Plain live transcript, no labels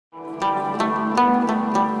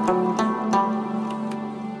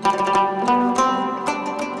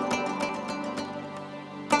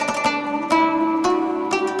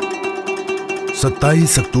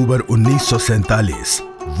सत्ताईस अक्टूबर 1947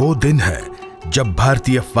 वो दिन है जब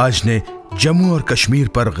भारतीय अफवाज ने जम्मू और कश्मीर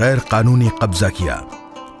पर गैर कानूनी कब्जा किया।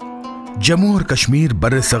 जम्मू और कश्मीर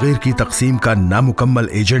बर्र-ए-सगीर की तकसीम का नामुकम्मल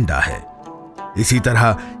एजेंडा है। इसी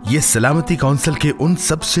तरह यह सलामती काउंसिल के उन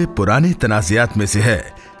सबसे पुराने तनाज़ात में से है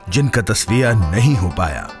जिनका तस्वीया नहीं हो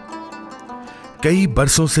पाया। कई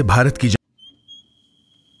बरसों से भारत की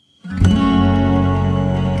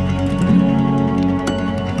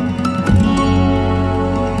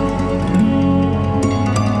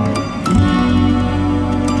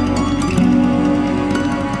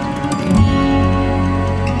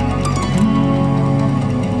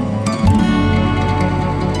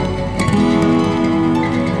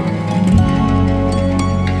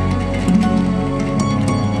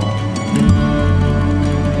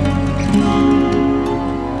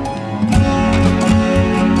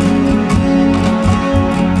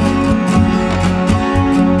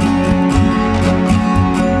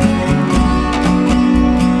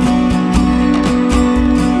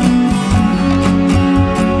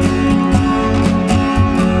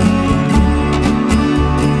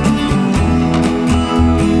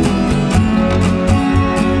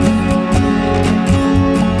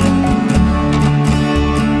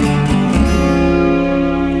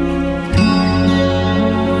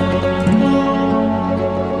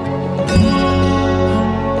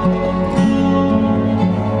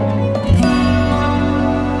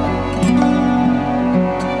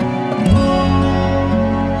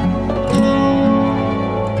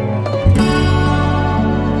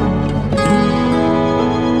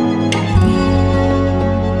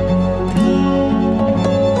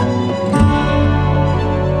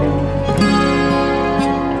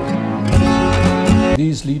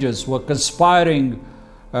These leaders were conspiring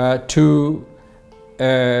to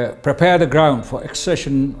prepare the ground for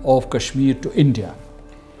accession of Kashmir to India.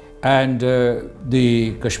 And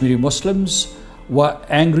the Kashmiri Muslims were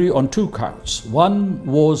angry on two counts. One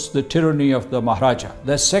was the tyranny of the Maharaja.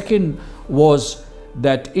 The second was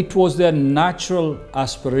that it was their natural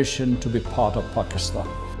aspiration to be part of Pakistan.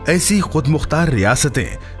 ऐसी खुद मुख्तार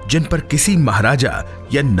रियासतें जिन पर किसी महाराजा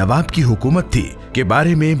या नवाब की हुकूमत थी के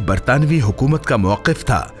बारे में बरतानवी हुकूमत का मौक़िफ़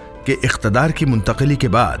था कि इख्तदार की मुंतकिली के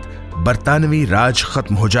बाद बरतानवी राज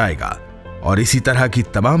खत्म हो जाएगा और इसी तरह की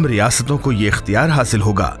तमाम रियासतों को ये इख्तियार हासिल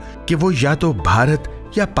होगा कि वो या तो भारत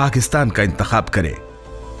या पाकिस्तान का इंतखाब करें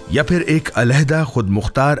या फिर एक अलहदा खुद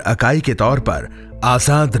मुख्तार अकाई के तौर पर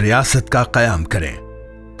आज़ाद रियासत का क़याम करें।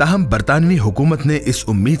 ताहम बरतानवी हुकूमत ने इस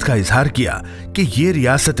उम्मीद का इजहार किया कि ये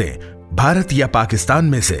रियासतें भारत या पाकिस्तान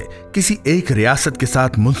में से किसी एक रियासत के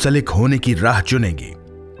साथ मुंसलिक होने की राह चुनेंगी।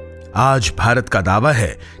 आज भारत का दावा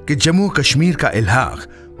है कि जम्मू कश्मीर का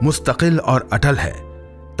इल्हाक मुस्तकिल और अटल है।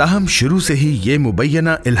 ताहम शुरू से ही ये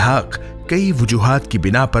मुबैयना इल्हाक कई वजूहात की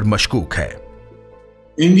बिना पर मशकूक है।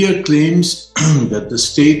 India claims that the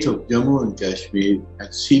state of Jammu and Kashmir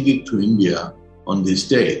acceded to India on this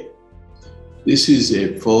day. This is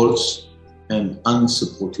a false and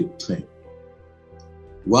unsupported claim.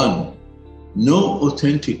 1. No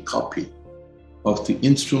authentic copy of the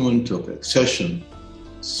instrument of accession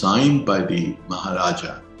signed by the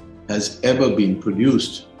Maharaja has ever been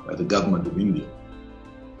produced by the government of India.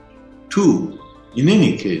 2. In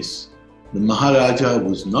any case, the Maharaja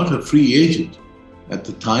was not a free agent at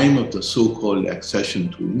the time of the so-called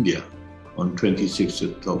accession to India on 26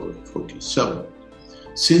 October 47.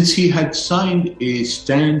 Since he had signed a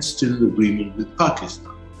standstill agreement with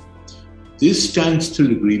Pakistan. This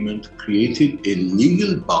standstill agreement created a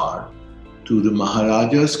legal bar to the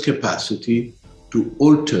Maharaja's capacity to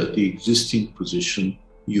alter the existing position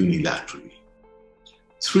unilaterally.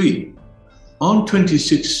 3. On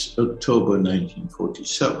 26 October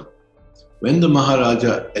 1947, when the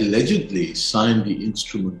Maharaja allegedly signed the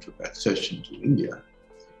instrument of accession to India,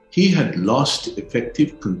 he had lost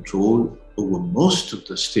effective control over most of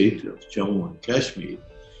the state of Jammu and Kashmir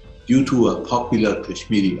due to a popular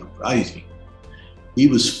Kashmiri uprising. He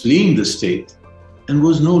was fleeing the state and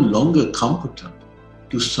was no longer competent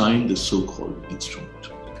to sign the so-called instrument.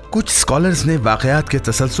 कुछ scholars ने वाक़यात के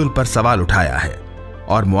तसलसल पर सवाल उठाया है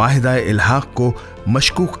और मुआहिदा इल्हाक को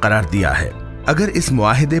मशकूक करार दिया है। अगर इस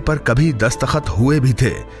मुआहिदे पर कभी दस्तखत हुए भी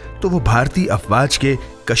थे तो वो भारतीय अफवाज के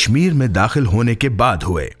कश्मीर में दाखिल होने के बाद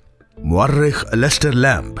हुए। मुअर्रिख लेस्टर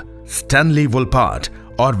लैम्ब, स्टैनली वोल्पार्ट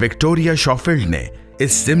और विक्टोरिया शॉफील्ड ने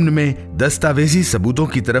इस ज़िम्न में दस्तावेजी सबूतों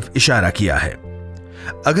की तरफ इशारा किया है।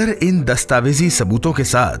 अगर इन दस्तावेजी सबूतों के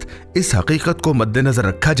साथ इस हकीकत को मद्देनजर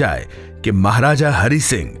रखा जाए कि महाराजा हरि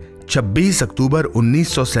सिंह 26 अक्टूबर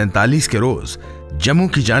 1947 के रोज जम्मू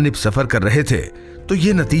की जानिब सफर कर रहे थे, तो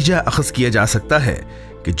ये नतीजा अखज़ किया जा सकता है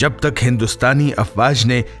कि जब तक हिंदुस्तानी अफवाज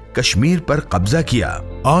ने कश्मीर पर कब्जा किया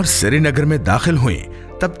और श्रीनगर में दाखिल हुई,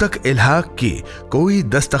 तब तक इल्हाक की कोई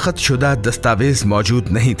दस्तखत शुदा दस्तावेज मौजूद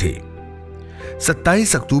नहीं थी।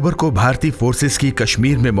 27 अक्टूबर को भारतीय फोर्सेस की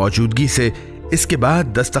कश्मीर में मौजूदगी से इसके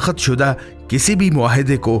बाद दस्तखत शुदा किसी भी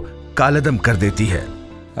मुआहिदे को कालअदम कर देती है।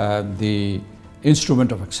 The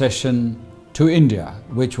instrument of accession to India,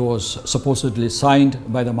 which was supposedly signed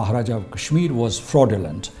by the Maharaja of Kashmir, was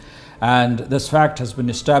fraudulent, and this fact has been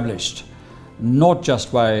established not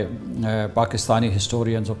just by Pakistani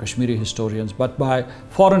historians or Kashmiri historians, but by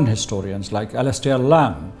foreign historians like Alastair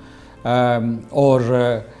Lamb or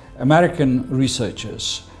American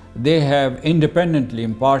researchers. They have independently,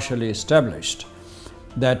 impartially established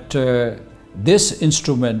that this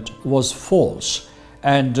instrument was false,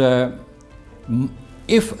 and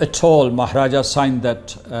if at all Maharaja signed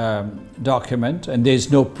that document, and there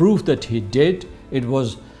is no proof that he did, it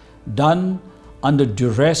was done under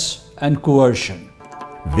duress and coercion.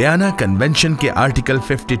 Vienna convention के article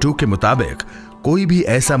 52 के मुताबिक कोई भी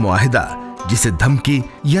ऐसा मुआहिदा जिसे धमकी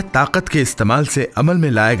या ताकत के इस्तेमाल से अमल में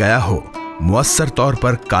लाया गया हो, मुअस्सर तौर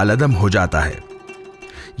पर कालअदम हो जाता है।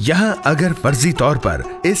 यहां अगर फर्जी तौर पर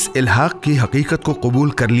इस इल्हाक की हकीकत को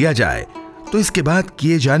कबूल कर लिया जाए, तो इसके बाद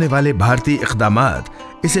किए जाने वाले भारतीय इक़दामात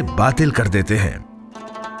इसे बातिल कर देते हैं।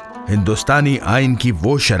 हिंदुस्तानी आइन की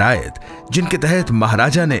वो शराइत जिनके तहत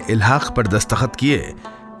महाराजा ने इल्हाक पर दस्तखत किए,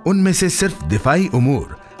 उनमें से सिर्फ दिफाई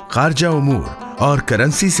उमूर, खारजा उमूर और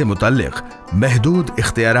करेंसी से मुतल्लिक महदूद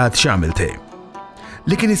इख्तियारात शामिल थे,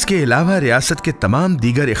 लेकिन इसके अलावा रियासत के तमाम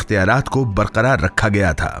दीगर इख्तियारात को बरकरार रखा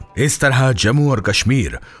गया था। इस तरह जम्मू और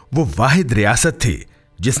कश्मीर वो वाहिद रियासत थी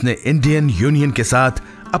जिसने इंडियन यूनियन के साथ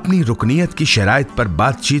अपनी रुकनीयत की शराइत पर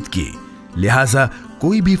बातचीत की, लिहाजा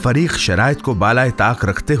कोई भी फरीक शराइत को बालाए ताक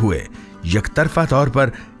रखते हुए यकतरफा तौर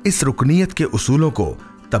पर इस रुकनीयत के उसूलों को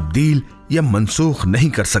तब्दील या मनसूख नहीं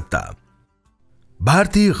कर सकता।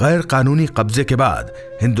 भारतीय गैर कानूनी कब्जे के बाद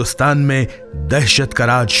हिंदुस्तान में दहशत का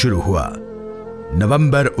राज शुरू हुआ।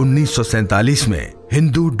 नवंबर 1947 में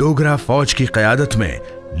हिंदू डोगरा फौज की क़यादत में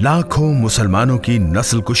लाखों मुसलमानों की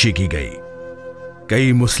नस्ल कुशी की गई।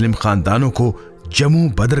 कई मुस्लिम खानदानों को जम्मू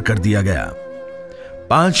बदर कर दिया गया।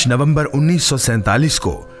 5 नवंबर 1947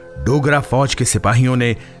 को डोगरा फौज के सिपाहियों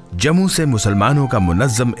ने जम्मू से मुसलमानों का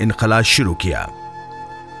मुनज़्ज़म इनक़लाब शुरू किया।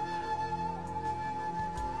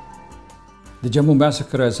 The Jammu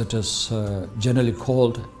massacre, as it is generally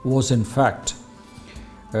called, was in fact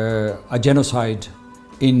a genocide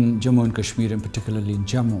in Jammu and Kashmir, and particularly in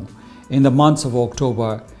Jammu, in the months of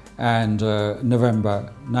October and November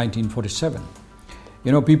 1947.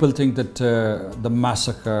 You know, people think that the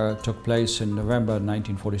massacre took place in November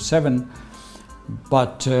 1947,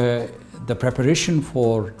 but the preparation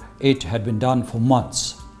for it had been done for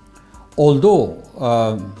months. Although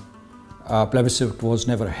plebiscite was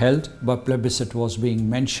never held, but plebiscite was being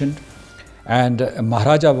mentioned, and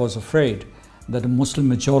Maharaja was afraid that a Muslim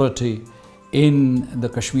majority in the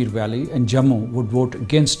Kashmir Valley and Jammu would vote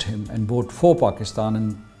against him and vote for Pakistan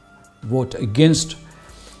and vote against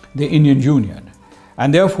the Indian Union.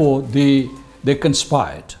 And therefore they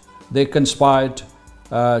conspired. They conspired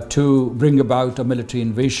to bring about a military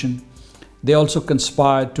invasion. They also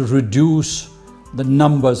conspired to reduce the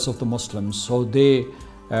numbers of the Muslims. So they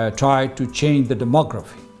tried to change the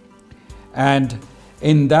demography. And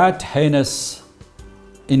in that heinous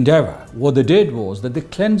endeavor, what they did was that they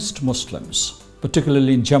cleansed Muslims,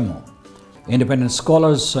 particularly in Jammu. Independent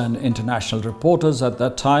scholars and international reporters at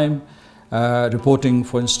that time, reporting,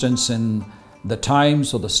 for instance, in the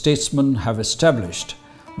Times or the Statesman, have established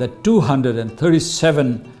that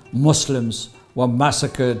 237 Muslims were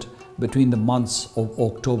massacred between the months of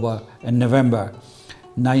October and November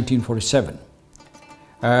 1947.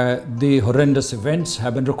 The horrendous events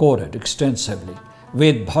have been recorded extensively.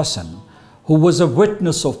 Ved Bhasan, who was a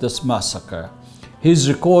witness of this massacre, he's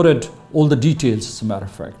recorded all the details, as a matter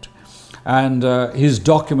of fact, and he's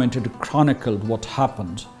documented, chronicled what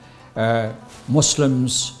happened.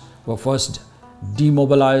 Muslims were first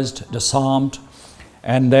demobilized, disarmed,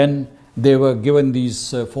 and then they were given these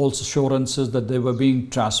false assurances that they were being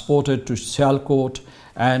transported to Sialkot,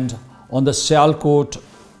 and on the Sialkot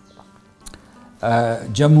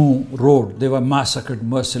Jammu road they were massacred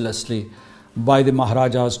mercilessly by the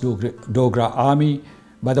Maharaja's Dogra army,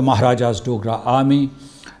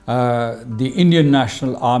 the Indian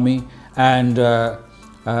National Army, and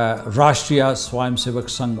राष्ट्रीय Swayamsevak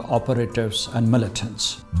Sangh operatives and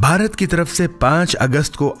militants. Bharat की तरफ से 5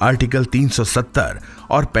 अगस्त को article 370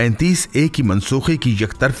 और 35A की मनसूखी की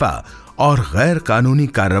यकतरफा और गैर कानूनी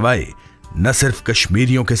कार्रवाई न सिर्फ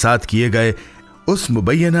कश्मीरियों के साथ किए गए उस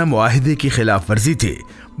मुबैना मुआहिदे की खिलाफ वर्जी थी,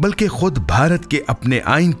 बल्कि खुद भारत के अपने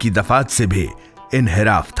आइन की दफात से भी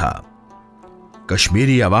इनहिराफ था।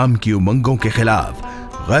 कश्मीरी अवाम की उमंगों के खिलाफ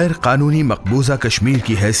गैर कानूनी मकबूजा कश्मीर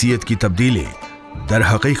की हैसियत की तब्दीली दर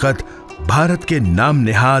हकीकत भारत के नाम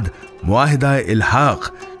निहाद मुआहिदा इल्हाक,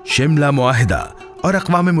 शिमला मुआहिदा और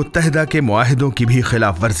अक़वाम मुत्तहिदा के मुआहिदों की भी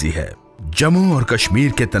खिलाफ वर्जी है। जम्मू और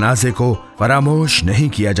कश्मीर के तनाज़े को फरामोश नहीं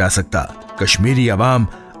किया जा सकता। कश्मीरी अवाम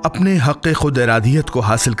अपने हक़ खुद इरादियत को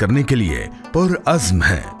हासिल करने के लिए पुरअज़्म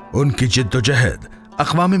है। उनकी जिद्दोजहद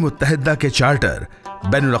अक़वाम मुत्तहिदा के चार्टर,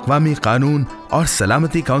 बैनुल अक़वामी कानून और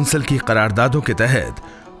सलामती काउंसिल की करारदादों के तहत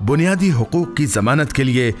बुनियादी हुकूक की जमानत के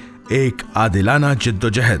लिए एक आदिलाना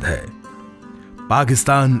जिद्दोजहद है।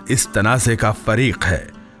 पाकिस्तान इस तनाज़े का फरीक है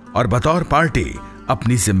और बतौर पार्टी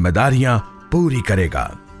अपनी जिम्मेदारियां पूरी करेगा।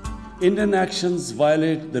 Indian actions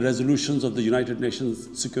violate the resolutions of the United Nations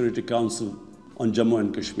Security Council on Jammu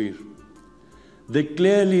and Kashmir.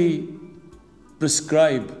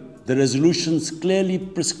 The resolutions clearly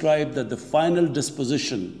prescribe that the final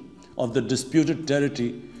disposition of the disputed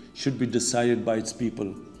territory should be decided by its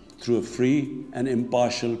people through a free and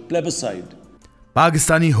impartial plebiscite.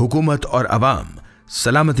 Pakistani हुकूमत और अवाम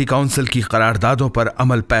सलामती council की करारदादों पर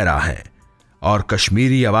अमल para है और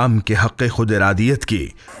कश्मीरी अवाम के हक़ खुद इरादियत की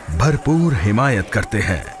भरपूर हिमायत करते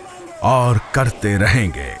हैं और करते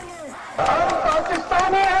रहेंगे।